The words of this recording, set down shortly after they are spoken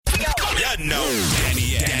know.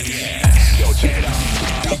 Danny S. Yo, check it out.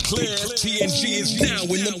 Be clear, TNG is now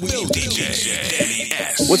in the building. DJ Danny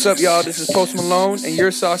S. What's up, y'all? This is Post Malone, and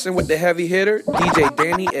you're saucing with the heavy hitter, DJ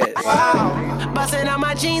Danny S. Wow. Bustin' out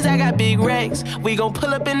my jeans, I got big racks. We gon'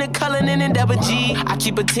 pull up in the Cullinan and Double G. I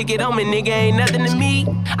keep a ticket on me, nigga, ain't nothing to me.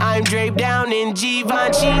 I'm draped down in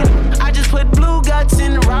Givenchy. I just put blue guts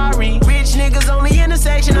in the Rari. Rich niggas on the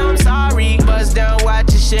intersection, I'm sorry. Bust down,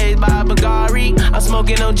 watch your shades by Bulgari. I'm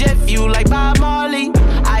smoking on jet fuel like Bob Marley.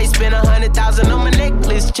 I spent 100,000 on my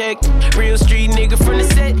necklace check. Real street nigga from the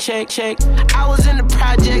set, check. I was in the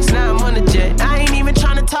projects, now I'm on the jet. I ain't even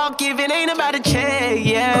tryna talk if it ain't about a check,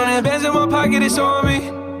 yeah. 100 bands in my pocket, it's on me.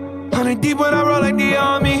 100 deep when I roll like the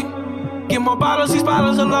army. Get more bottles, these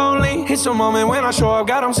bottles are lonely. It's a moment when I show up,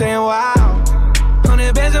 God, I'm saying wow.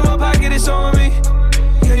 100 bands in my pocket, it's on me.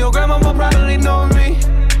 Yeah, your grandma will probably know me.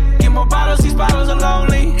 Get more bottles, these bottles are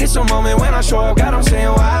lonely. It's a moment when I show up, God, I'm saying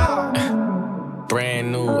wow.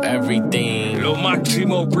 Brand new everything. Lo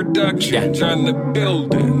Maximo Productions on the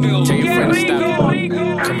building. Tell your friend to stop.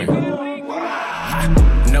 Come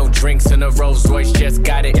here. No drinks in a Rolls Royce, just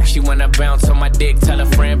got it. She wanna bounce on my dick, tell a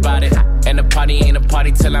friend about it. And the party ain't a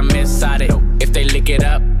party till I'm inside it. If they lick it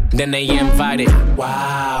up, then they invited.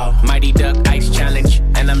 Wow. Mighty Duck Ice Challenge.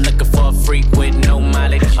 And I'm looking for a freak with no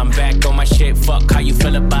mileage. I'm back on my shit, fuck how you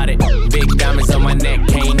feel about it. Big diamonds on my neck,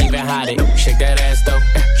 can't even hide it. Shake that ass though,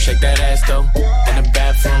 shake that ass though. In the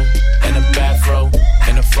bathroom, in the bathroom,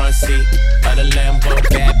 in the front seat of the Lambo.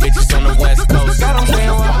 Bad bitches on the West Coast.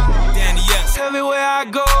 Danny S. Everywhere I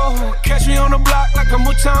go, catch me on the block like a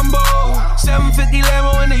Mutombo. 750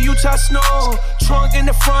 Lambo in the Utah snow. Trunk in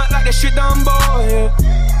the front like that shit Dumbo, yeah.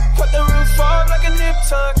 Put the roof up like a nip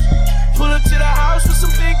tuck. Pull up to the house with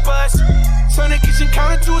some big butts. Turn the kitchen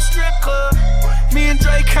counter to a strip club. Me and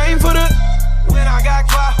Drake came for the. When I got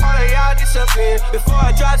quiet, all of y'all disappeared. Before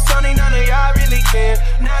I dropped Sony, none of y'all really cared.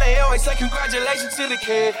 Now they always say congratulations to the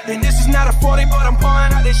kid. And this is not a 40, but I'm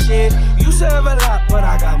pouring out this shit. Used to have a lot, but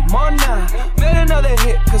I got more now. Made another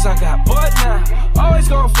hit, cause I got bored now. Always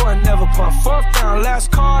going for it, never put fourth down.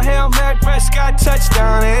 Last call, Hail Mary, Prescott,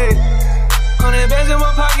 touchdown, hey. 100 bands in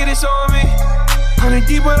my pocket, it's on me. 100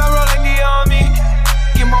 deep when I roll like the army.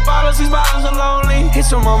 Get more bottles, these bottles are lonely.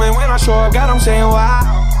 It's a moment when I show up, God, I'm saying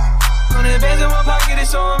wow. 100 bands in my pocket,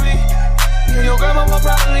 it's on me. Yeah, your grandma will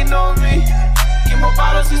probably know me. Get more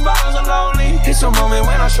bottles, these bottles are lonely. It's a moment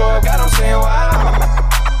when I show up, God, I'm saying wow.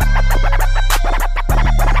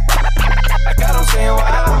 God, I'm saying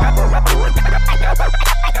wow.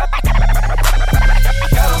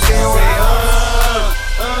 God, I'm saying wow.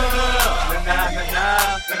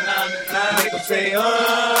 Make them say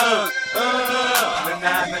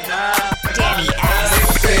Danny S.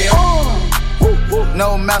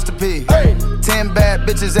 No masterpiece. 10 bad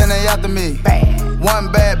bitches and they after me.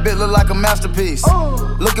 One bad bitch look like a masterpiece.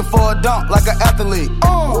 Looking for a dunk like an athlete.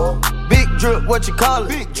 Big drip, what you call it?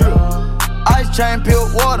 Big drip. Ice chain,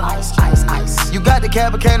 peeled water. Ice. You got the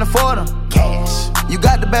cab, but can't afford them. Cash. You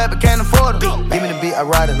got the bad, but can't afford them. Give me the beat, I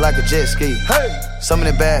ride it like a jet ski. Some of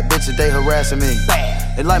the bad bitches, they harassing me.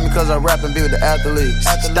 They like me cause I rap and be with the athletes.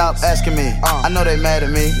 Stop asking me, I know they mad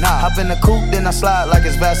at me. Hop in the coupe, then I slide like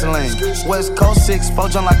it's Vaseline. West Coast 6'4",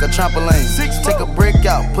 jump like a trampoline. Take a brick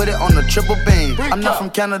out, put it on the triple beam. I'm not from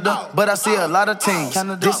Canada, but I see a lot of teams.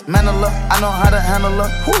 Dismantle her, I know how to handle her.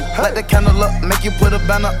 Light the candle up, make you put a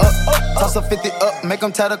banner up. Toss a 50 up, make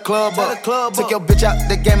them tie the club up. Took your bitch out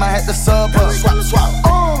the game, I had to sub her.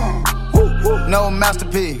 No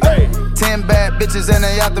masterpiece. 10 bad bitches and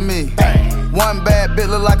they after me. One bad bitch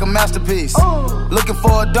look like a masterpiece. Looking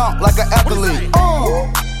for a dunk like an athlete.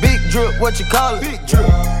 Big drip, what you call it? Big drip.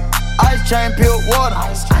 Ice chain, peeled water.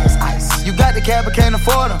 Ice. You got the cab, but can't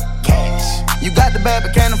afford them. Cash. You got the bad,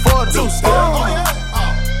 but can't afford them. Two-step. Oh yeah.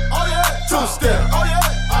 Oh yeah. Two-step. Oh yeah.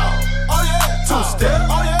 Oh yeah. Two-step.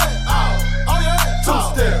 Oh yeah. Oh yeah.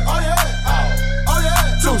 Two-step. Oh yeah. Oh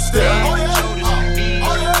yeah. Two-step.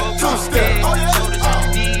 Oh yeah.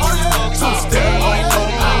 Oh yeah. Two-step. Oh yeah.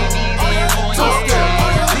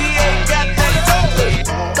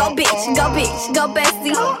 Go bitch, go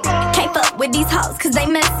bestie. Can't fuck with these hoes cause they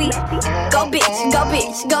messy. Go bitch,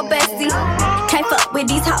 go bestie. Can't fuck with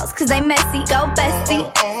these hoes cause they messy. Go bestie.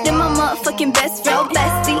 Then my motherfucking best friend,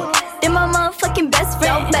 bestie. Then my motherfucking best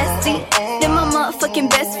friend, bestie. Then my motherfucking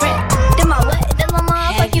best friend. Then my what? Then my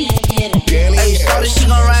motherfucking Hey, shorty, she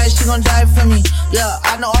gon' ride, she gon' die for me. Yeah,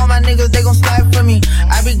 I know all my niggas, they gon' slide for me.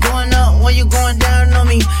 I be going up when you going down on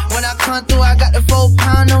me. When I come through, I got the 4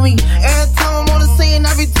 pound on me. Every time I'm on the scene,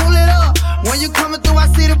 I be tooling up. When you coming through, I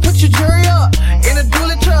see to put your jury up. In a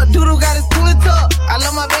dually truck, doodle got his tooling tuck. I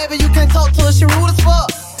love my baby, you can't talk to her, she rude as fuck.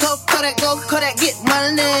 Tough Kodak, go Kodak, get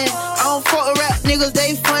money. I don't fuck with rap niggas,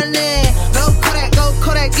 they funny. Go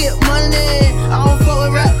Kodak, get money. I don't fuck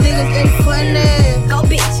with rap niggas, they funny. Go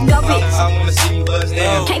bitch, go bitch. I wanna see you bust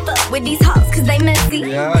down. Can't fuck with these hoes cause they messy.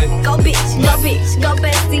 Yeah. Go bitch, go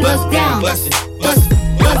bestie. Bust down, Bust it.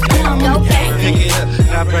 bust down. Go bestie. Pick it up,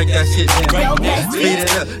 now break that shit down. Speed it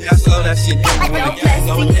up, now slow that shit down. Go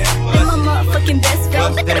bestie. They're my motherfucking best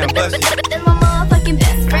friend. Bust down, bust it. They're my motherfucking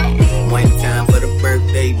best friend. One time for the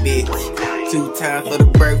birthday bitch, 2 times for the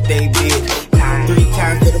birthday bitch, 3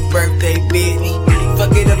 times for the birthday bitch.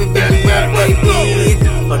 Fuck it up if it's your birthday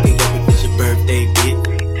bitch. Fuck it up if it's your birthday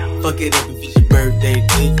bitch. Fuck it up if it's your birthday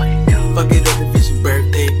bitch. Fuck it up if it's your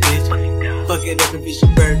birthday bitch. Fuck it up if it's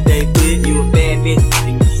your birthday bitch. You a bad bitch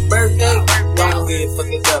and it's your birthday. Go ahead,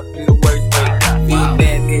 fuck it up in the worst way. You a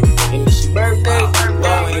bad bitch and it's your birthday.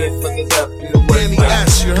 Go ahead, fuck it up in the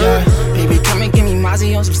worst way. Baby, come and give me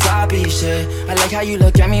Mozzie on some sloppy shit. I like how you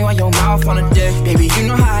look at me while your mouth on a dick. Baby, you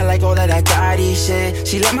know how I like all that daddy shit.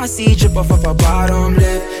 She let my seed drip off of her bottom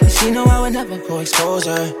lip. And she know I would never go expose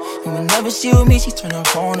her. And whenever she with me, she turn her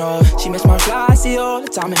phone off. She miss my fly, I see all the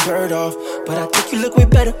time and bird off. But I think you look way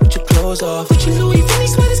better with your clothes off. With your Louis Vuitton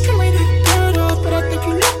sweaters, come right at bird off. But I think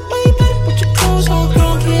you look way better with your clothes off.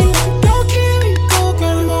 Don't care, go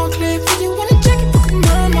girl, long clip. If you want a jacket, fuck a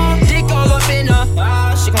mama. Dick all up in her.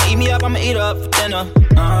 She gon' eat me up, I'ma eat her up for dinner.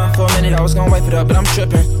 For a minute I was gon' wipe it up, but I'm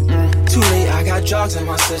trippin'. Too late, I got drugs in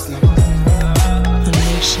my system. The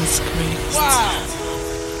nation's greatest. Wow.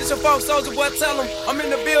 This your folks, Soulja Boy, tell them I'm in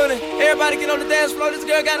the building. Everybody get on the dance floor. This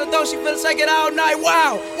girl got a dope, she finna shake it all night.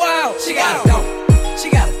 Wow, wow. She got a dope.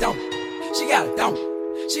 She got a dope. She got a dope.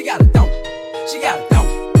 She got a dope. She got a dope.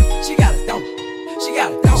 She got a dope. She got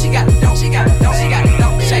a dope. She got a dope. She got a dope. She got a dope. Shake it out, shake it out, shake it out, shake it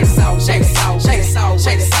out, shake it out, shake it out, shake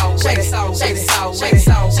it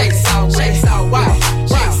out, shake it out, shake it out, wow,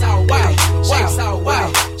 shake it out, wow, shake it out,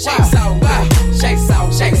 wow, shake it out, wow, shake it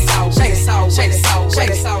out, shake it out, shake it out, shake it out, shake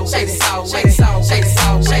it out, shake it out, shake it out, shake it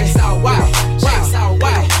out, shake it out, wow, shake it out,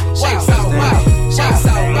 wow, shake it out, wow, shake it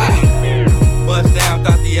out, wow. Bust down,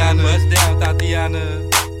 Tatiana. Bust down, Tatiana.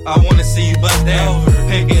 I wanna see you bust down.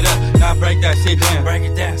 Pick it up, now break that shit down. Break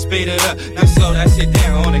it down, speed it up, now slow that shit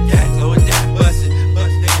down on the gas. Slow it down, bust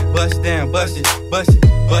it, bust down, bust it, bust it,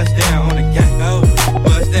 bust down on the gas.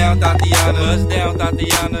 Bust down, Tatiana. Bust down,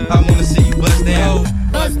 Tatiana. I wanna see you bust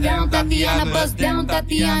down. Bust down, Tatiana. Bust down,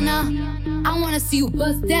 Tatiana. I wanna see you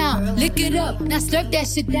bust down. Lick it up, now slurp that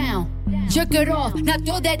shit down. Jerk it off, now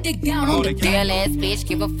throw that dick down on the real ass bitch,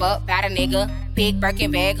 give a fuck about a nigga. Big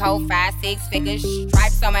Birkin bag, hold 5-6 figures.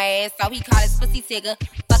 Stripes on my ass, so he call his pussy tigger.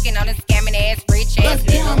 Fucking on a scamming ass, rich ass bust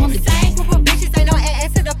down on the same group of bitches, ain't no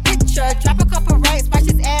ass to the picture. Drop a couple rights, watch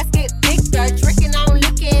his ass get bigger. Drinking, I'm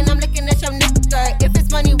looking at your nigga. If it's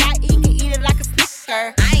money right, he can eat it like a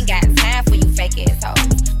snicker. I ain't got time for you fake ass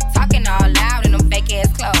hoes. Talking all loud in them fake ass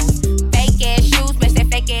clothes. Fake ass shoes, match that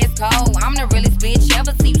fake ass cold. I'm the realest bitch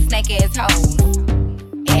ever see you snake ass hoes.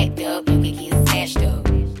 Act up, you can get snatched up.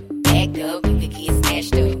 Act up, you can get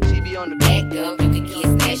snatched up. She be on the back up, you can get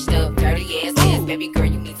snatched up. Dirty ass ass, baby girl,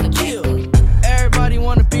 you need to back up. Everybody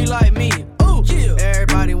wanna be like me. Ooh, yeah.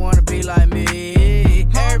 Everybody wanna be like me.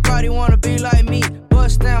 Everybody wanna be like me.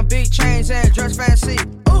 Bust down big chains and dress fancy.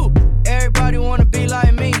 Ooh, everybody wanna be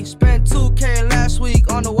like me. Spent 2K last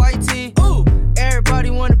week on the white tee. Ooh, everybody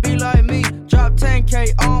wanna be like me. Drop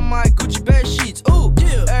 10K on my Gucci bed sheets. Ooh,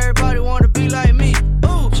 yeah. Everybody wanna be like me.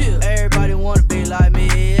 Ooh, yeah. Everybody wanna be like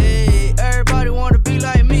me. Everybody wanna be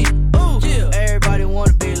like me. Ooh, yeah. Everybody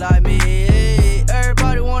wanna be like me.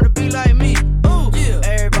 Everybody wanna be like me. Ooh, yeah.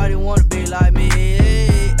 Everybody wanna be like me.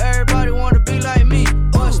 Everybody wanna be like me.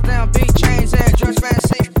 Bust down big chains and dress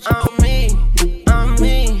fancy. I'm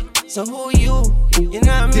me. So who you? You're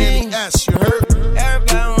not me. You heard?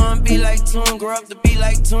 Everybody wanna be like Toon, grow up to be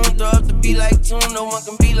like Toon, throw up to be like Toon. No one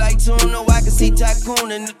can be like Toon, no I can see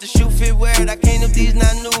Tycoon. And if the shoe fit, wear it. I can't if these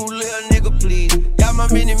not new, little nigga please. Got my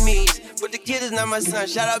mini-me's, but the kid is not my son.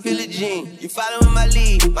 Shout out Billie Jean, you following my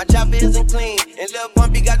lead. My chopper isn't clean, and Lil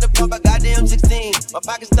Bumpy got the pump, I got the M16. My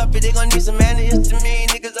pocket stuffy, they gon' need some antihistamine.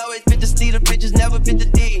 Niggas always fit the C, the bitches never fit the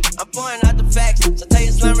D. I'm pouring out the facts, so tell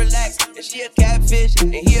your slime relax. And she a catfish,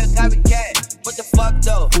 and he a copycat. What the fuck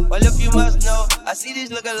though? Well if you must know, I see these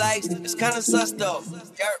lookalikes, it's kinda sus though.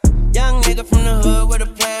 Young nigga from the hood with a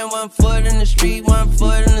plan. 1 foot in the street, 1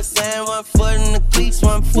 foot in the sand, 1 foot in the cleats,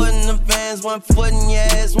 1 foot in the vans, 1 foot in your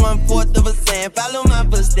ass, 1/4 of a sand. Follow my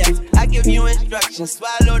footsteps, I give you instructions.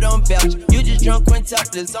 Swallow, don't belch. You just drunk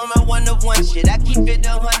quintuplets on my 1 of 1 shit. I keep it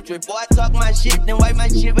 100. Boy, I talk my shit, then wipe my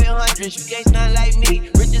shit with hundreds. You ain't nothing like me,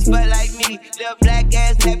 rich as fuck like me. Little black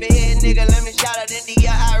ass, nappy head nigga. Let me shout out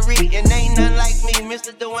India Irie. And ain't nothing like me.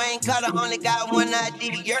 Mr. Dwayne Carter only got 1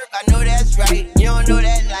 ID. Yerp, I know that's right. You don't know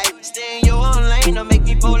that life. Stay in your own lane, don't make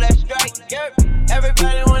me pull that strike. Yerp,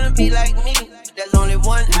 everybody wanna be like me. There's only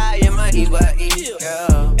 1 eye in my EYE.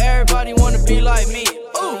 Yeah. Everybody wanna be like me.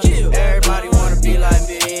 Ooh, everybody wanna be like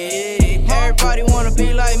me. Everybody wanna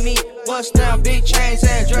be like me. Bust down big chains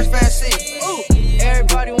and dress fancy. Ooh,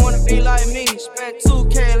 everybody wanna be like me. Spent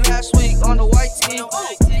 2K last week on the white tee.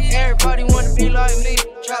 Everybody wanna be like me.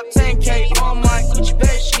 Drop 10K on my Gucci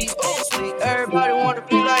bed sheet. Everybody wanna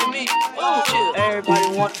be like me. Ooh, everybody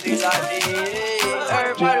wanna be like me.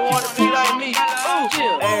 Everybody wanna be like me.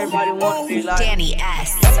 Ooh, everybody wanna be like Danny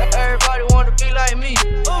S. Everybody wanna be like me.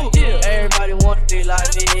 Ooh, everybody wanna be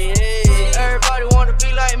like me. Everybody wanna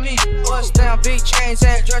be like me. Bust down big chains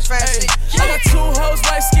and dress fancy. I got 2 hoes,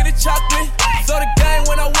 light skinny chocolate. Throw the game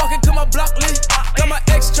when I walk into my block list. Got my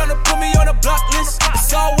ex tryna put me on a block list.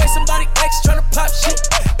 It's always somebody ex tryna pop shit.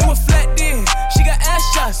 It was flat then, she got ass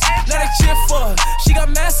shots. Now they cheer for her, she got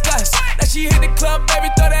mascots. Now she hit the club, baby,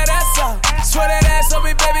 throw that ass out. Swear that ass on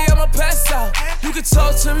me, baby, I'ma pass out. You can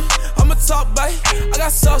talk to me, I'ma talk, babe. I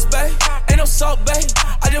got sauce, babe, ain't no salt, babe.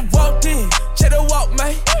 I just walked in, check the walk,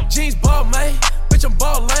 man. Jeans ball, man, bitch, I'm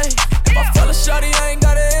ball lane. If I fell a shawty, I ain't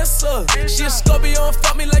got an answer. She a Scorpio and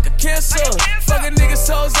fuck me like a cancer. Fucking niggas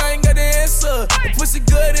hoes, I ain't got the answer. The pussy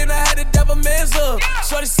good and I had to dab a man's up.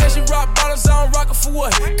 Shorty said she rock bottoms, I don't rock it for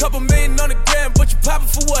what? Couple million on the gram, but you poppin'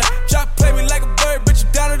 for what? Drop play me like a bird, bitch, you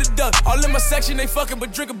down to the duck. All in my section, they fucking,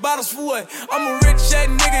 but drinking bottles for what? I'm a rich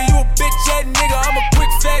ass nigga, you a bitch ass nigga. I'm a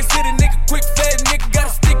quick fast hit a nigga, quick fast nigga. Got a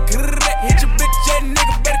stick, hit your bitch ass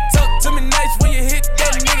nigga. Better talk to me nice when you hit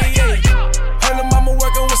that nigga, yeah. Her little mama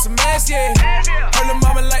working with some ass, yeah. Her little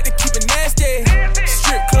mama like to keep it nasty.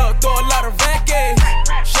 Strip club, throw a lot of racket.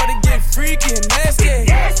 Shorty get freaky and nasty.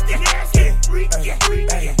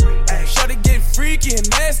 Shorty get freaky and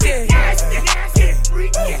nasty.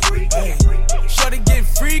 Shorty get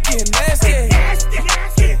freaky and nasty.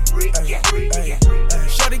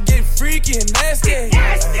 Shorty get freaky and nasty.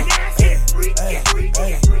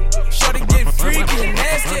 Shorty get freaky and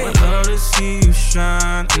nasty. I would love to see you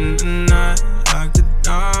shine in the night like the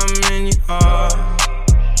diamond in your heart.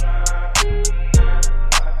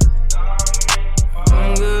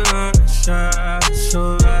 I'm good on the side,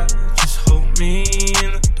 so that just hold me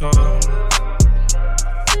in the dark.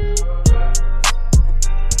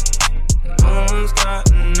 No one's got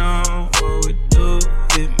to know what we do.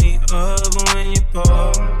 Hit me up when you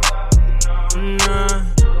ball.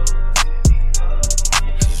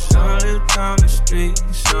 I live down the street,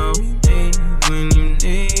 so we meet when you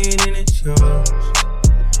need it, it's yours.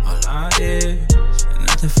 All I is, and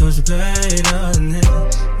nothing feels better than this.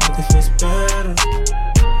 Nothing feels better.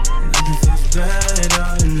 Nothing feels better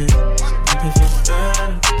than this. Nothing feels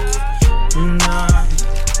better. Nah,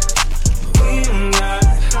 we don't got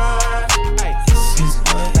high. This is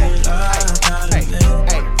what you like,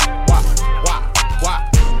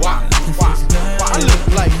 I look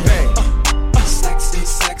like Bay.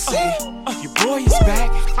 Sexy. Your boy is back.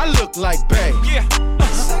 I look like Bay. Yeah.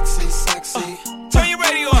 Sexy. Turn your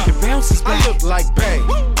radio up. The bounce is back. I look like Bay.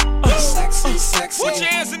 Sexy. Put your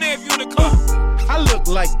hands in there if you in the car. I look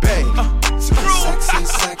like Bay.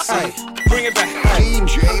 Sexy. Bring it back.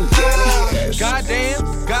 DJ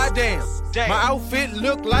Goddamn. My outfit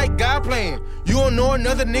look like God playing. You don't know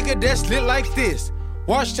another nigga that's lit like this.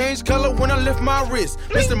 Watch change color when I lift my wrist.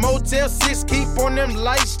 Mr. Motel 6, keep on them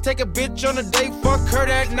lights. Take a bitch on a date, fuck her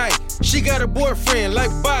that night. She got a boyfriend, like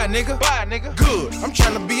bye nigga. Good, I'm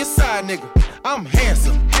tryna be a side nigga. I'm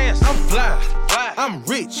handsome. I'm fly. I'm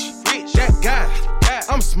rich. That guy.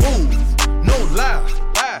 I'm smooth, no lie.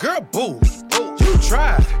 Girl, boo, you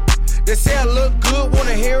try. They say I look good,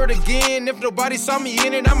 wanna hear it again. If nobody saw me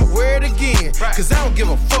in it, I'ma wear it again. Cause I don't give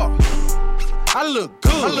a fuck. I look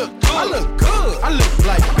good. I look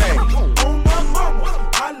like Bay. On my mama,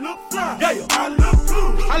 I look fly. Yeah, I look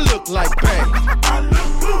good. I look like Bay. I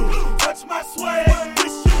look good. Touch my swag,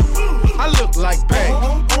 wish you good. I look like Bay.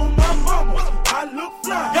 On my mama, I look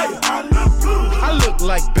fly. Yeah, I look good. I look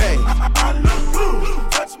like Bay. I look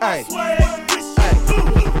good. Touch my swag, wish you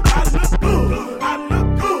good. I look good. I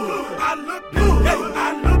look good. I look good. Yeah,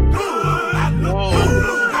 I look good. I look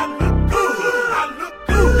good. I look good. I look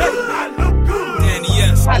good. Yeah, I look good. Danny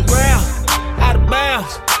S. Out of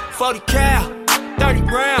bounds. 40 cal, 30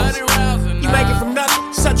 rounds. You make it from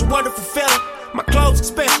nothing, such a wonderful feeling. My clothes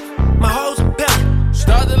expensive, my hoes are billing.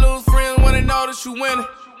 Start to lose friends when they notice you winning.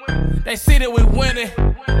 They see that we winning.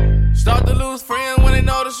 Start to lose friends when they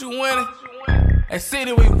notice you winning. They see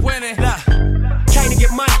that we winning. Came to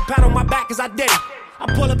get money, pat on my back cause I did it.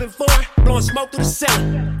 I pull up in foreign, blowing smoke through the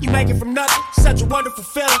ceiling. You make it from nothing, such a wonderful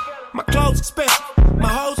feeling. My clothes expensive, my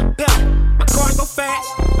hoes are billing. My cars go fast,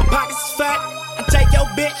 my pockets is fat. I take your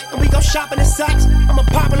bitch and we go shopping in Saks. I'm a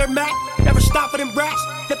popular Mac, never stop for them brats.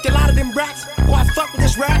 Dipped a lot of them racks, boy I fuck with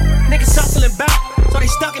this rap. Niggas hustling back, so they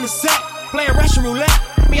stuck in the set. Playing Russian roulette,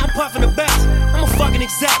 me I'm puffing the best. I'm a fucking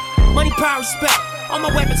exec, money, power, respect. All my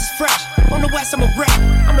weapons is fresh, on the west I'm a rap.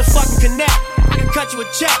 I'm the fucking connect, I can cut you a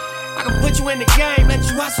check. I can put you in the game, let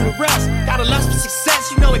you hustle the rest. Got a lust for success,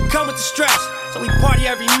 you know it come with the stress. So we party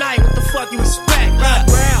every night, what the fuck you expect? Look,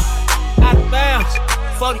 round, out of bounds,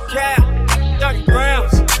 40 cal, 30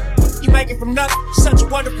 rounds. You make it from nothing, such a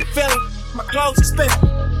wonderful feeling. My clothes expensive,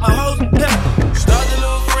 my hoes are billing. Start to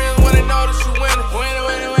lose friends when they notice you winning.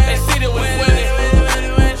 They see that we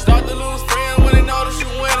winning. Start to lose friends when they notice you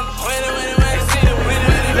winning. They see that we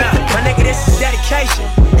winning. Nah, my nigga, this is dedication.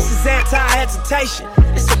 This is anti-hesitation.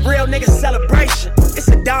 It's a real nigga celebration. It's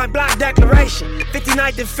a dime block declaration.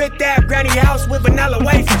 59th and 5th Ave, granny house with vanilla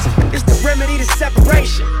wafers. It's the remedy to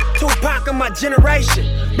separation. Tupac of my generation.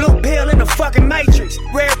 Blue pill in the fucking matrix.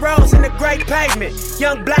 Red rose in the great pavement.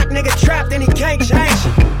 Young black nigga trapped and he can't change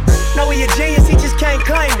it. Know he a genius, he just can't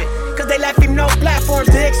claim it. Cause they left him no platforms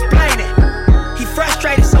to explain it. He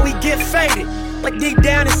frustrated so he get faded. But deep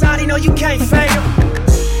down inside he know you can't fade him.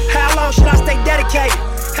 How long should I stay dedicated?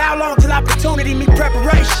 How long till opportunity meet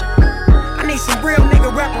preparation? I need some real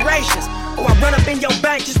nigga reparations, or I run up in your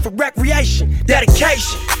bank just for recreation.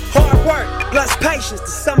 Dedication, hard work, plus patience. To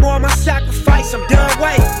some more of my sacrifice, I'm done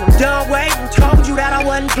waiting. Told you that I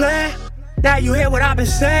wasn't playing. Now you hear what I've been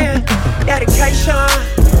saying. Dedication.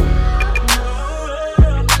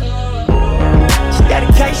 It's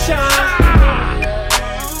dedication.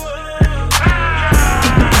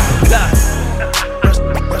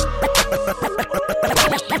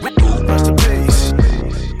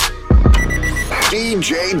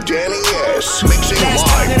 DJ Danny S. Mixing Last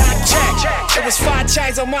live. time that I checked, it was 5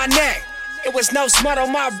 chains on my neck. It was no smut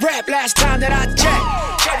on my rap. Last time that I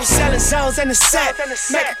checked, I was selling zones in the set.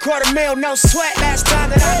 Make a $250,000, no sweat. Last time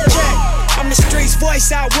that I checked, I'm the streets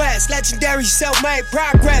voice out west. Legendary self-made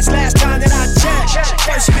progress. Last time that I checked,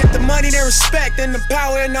 first you get the money, then respect, then the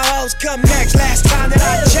power and the hoes come next. Last time that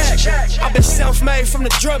I checked, I've been self-made from the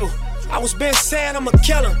dribble. I was been saying I'm a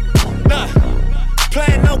killer. Nah.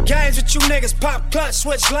 Playing no games with you niggas. Pop clutch,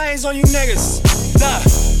 switch lanes on you niggas. Look,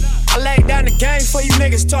 I laid down the game for you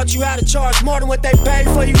niggas. Taught you how to charge more than what they paid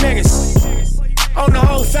for you niggas. On the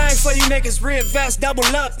whole thing for you niggas. Reinvest, double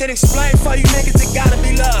up, then explain for you niggas. It gotta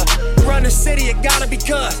be love. Run the city, it gotta be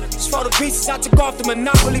cuz. Just for the pieces I took off the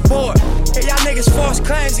Monopoly board. Yeah, y'all niggas false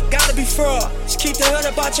claims, it gotta be fraud. Just keep the hood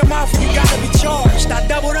up out your mouth and you gotta be charged. I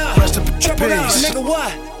doubled up, tripled up, nigga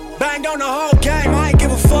what? Banged on the whole game, I ain't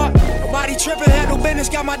give a fuck. Nobody trippin', handle business,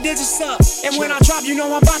 got my digits up. And when I drop, you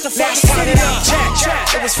know I'm about to fuck it up.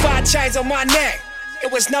 Check. It was 5 chains on my neck.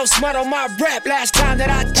 It was no smut on my rap. Last time that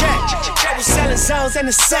I checked, I was selling zones in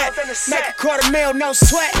the set. Make a $250,000, no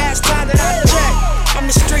sweat. Last time that I checked, I'm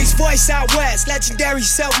the streets voice out west. Legendary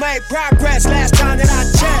self-made progress. Last time that I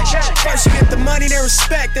checked, first you get the money, then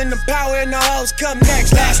respect, then the power and the hoes come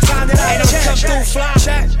next. Last time that I checked, come through fly.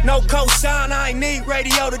 Check. No cosign, I ain't need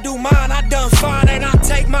radio to do mine. I done fine and I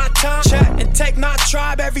take my time. Check. And take my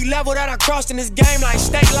tribe. Every level that I crossed in this game, like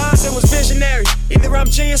state lines, it was visionary. Either I'm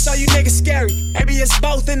genius or you niggas scary. Maybe it's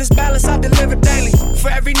both in this balance I deliver daily. For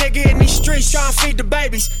every nigga in these streets trying to feed the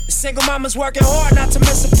babies. The single mama's working hard not to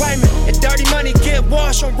miss a payment. And dirty money get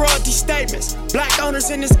washed on royalty statements. Black owners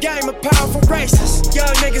in this game are powerful racists.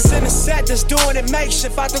 Young niggas in the set that's doing it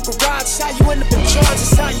makeshift. Out the garage, it's how you end up in charge.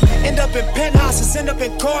 It's how you end up in penthouses, end up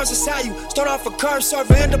in cars. It's how you start off a curb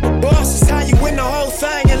server, end up a boss. It's how you win the whole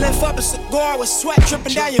thing and lift up a cigar with sweat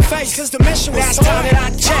dripping down your face. Cause the mission was last time that I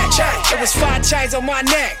checked, it was 5 chains on my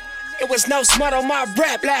neck. It was no smut on my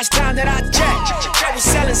rap. Last time that I checked, I was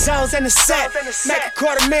selling zones in the set. Make a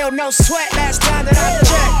 $250,000, no sweat. Last time that I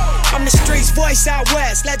checked, I'm the streets voice out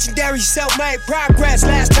west. Legendary self-made progress.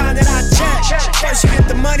 Last time that I checked, first you get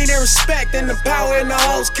the money, then respect, then the power and the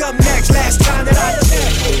hoes come next. Last time that I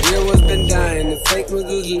checked, the real one's been dying, the fake was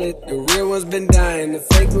lit. The real one's been dying, the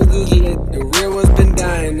fake was lit. The real one's been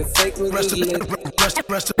dying, the fake was lit.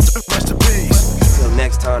 Rest in peace. Until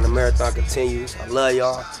next time, the marathon continues. I love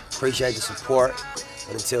y'all. Appreciate the support.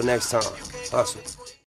 And until next time, hustle.